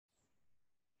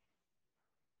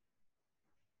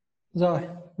Rồi,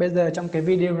 bây giờ trong cái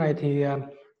video này thì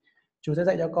chú sẽ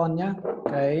dạy cho con nhé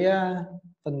cái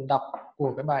phần đọc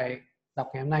của cái bài đọc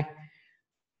ngày hôm nay.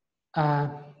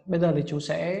 Bây giờ thì chú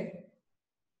sẽ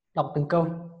đọc từng câu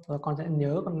rồi con sẽ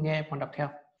nhớ, con nghe, con đọc theo.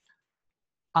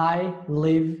 I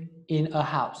live in a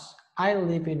house. I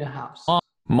live in a house.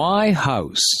 My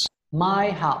house.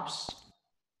 My house.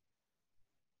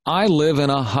 I live in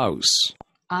a house.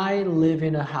 I live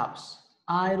in a house.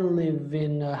 I live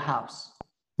in a house.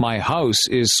 My house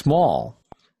is small.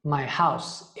 My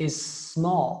house is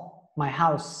small. My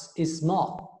house is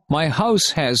small. My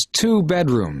house has 2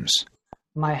 bedrooms.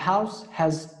 My house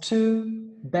has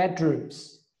 2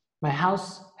 bedrooms. My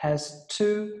house has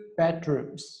 2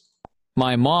 bedrooms.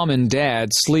 My mom and dad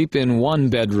sleep in 1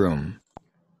 bedroom.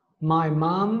 My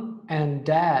mom and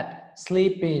dad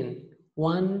sleep in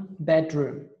 1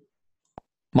 bedroom.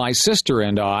 My sister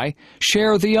and I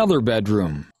share the other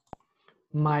bedroom.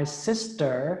 My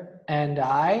sister and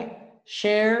I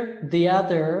share the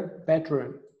other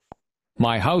bedroom.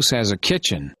 My house has a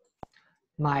kitchen.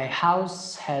 My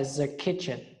house has a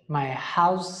kitchen. My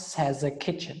house has a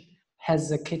kitchen.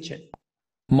 Has a kitchen.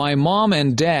 My mom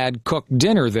and dad cook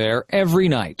dinner there every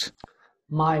night.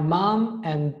 My mom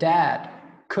and dad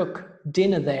cook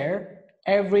dinner there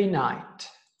every night.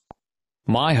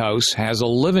 My house has a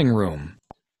living room.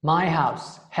 My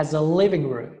house has a living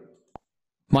room.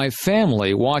 My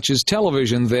family watches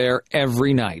television there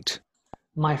every night.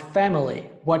 My family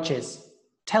watches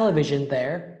television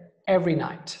there every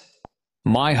night.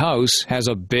 My house has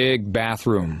a big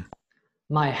bathroom.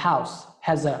 My house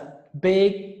has a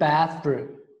big bathroom.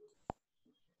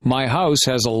 My house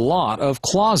has a lot of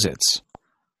closets.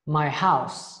 My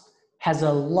house has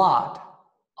a lot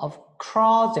of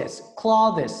closets.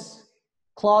 Closets.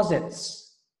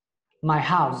 My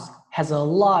house has a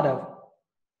lot of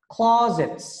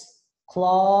closets.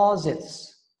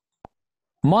 Closets.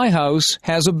 My house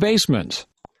has a basement.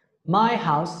 My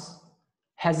house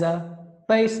has a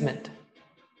basement.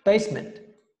 Basement.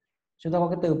 Chúng ta có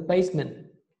cái từ basement.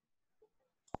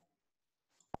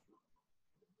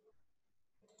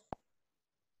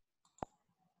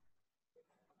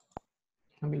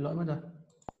 Nó bị lỗi mất rồi.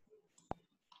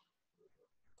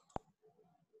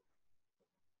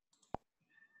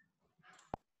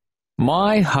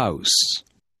 My house.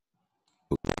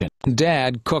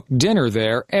 Dad cooked dinner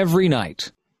there every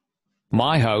night.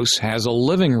 My house has a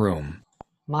living room.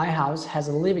 My house has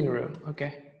a living room.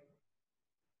 Okay.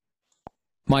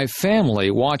 My family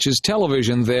watches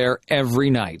television there every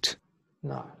night.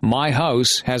 No. My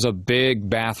house has a big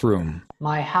bathroom.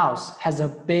 My house has a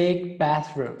big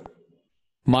bathroom.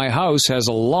 My house has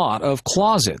a lot of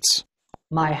closets.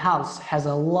 My house has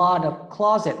a lot of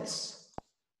closets.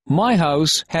 My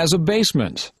house has a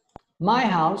basement. My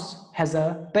house has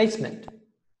a basement.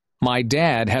 My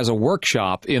dad has a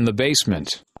workshop in the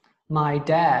basement. My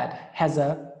dad has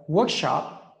a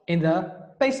workshop in the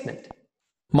basement.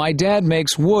 My dad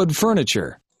makes wood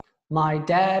furniture. My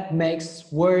dad makes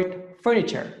wood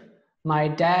furniture. My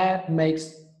dad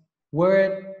makes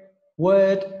wood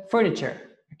furniture.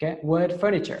 Okay, wood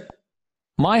furniture.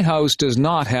 My house does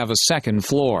not have a second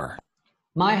floor.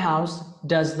 My house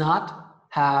does not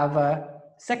have a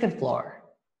second floor.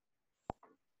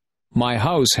 My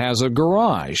house has a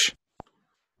garage.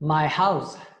 My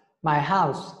house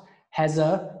has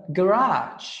a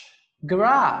garage.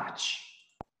 Garage.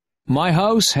 My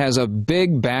house has a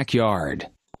big backyard.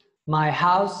 My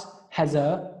house has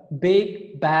a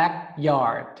big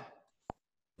backyard.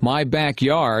 My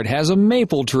backyard has a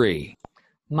maple tree.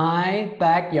 My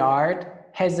backyard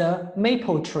has a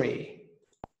maple tree.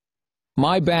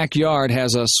 My backyard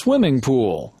has a swimming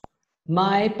pool.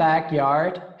 My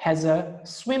backyard has a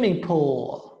swimming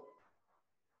pool.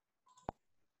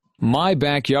 My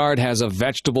backyard has a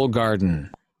vegetable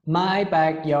garden. My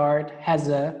backyard has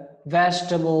a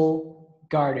vegetable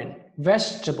garden.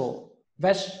 Vegetable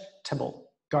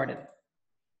garden.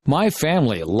 My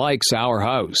family likes our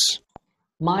house.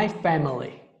 My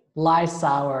family likes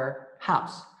our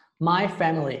house. My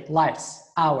family likes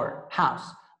our house.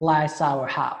 Likes our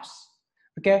house.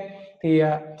 Ok, thì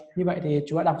như vậy thì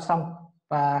chú đã đọc xong,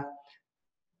 và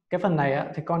cái phần này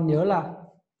thì con nhớ là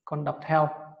con đọc theo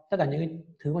tất cả những cái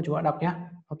thứ mà chú đã đọc nhé.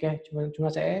 Ok, chúng ta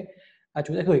sẽ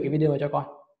chú sẽ gửi cái video vào cho con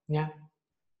nhé.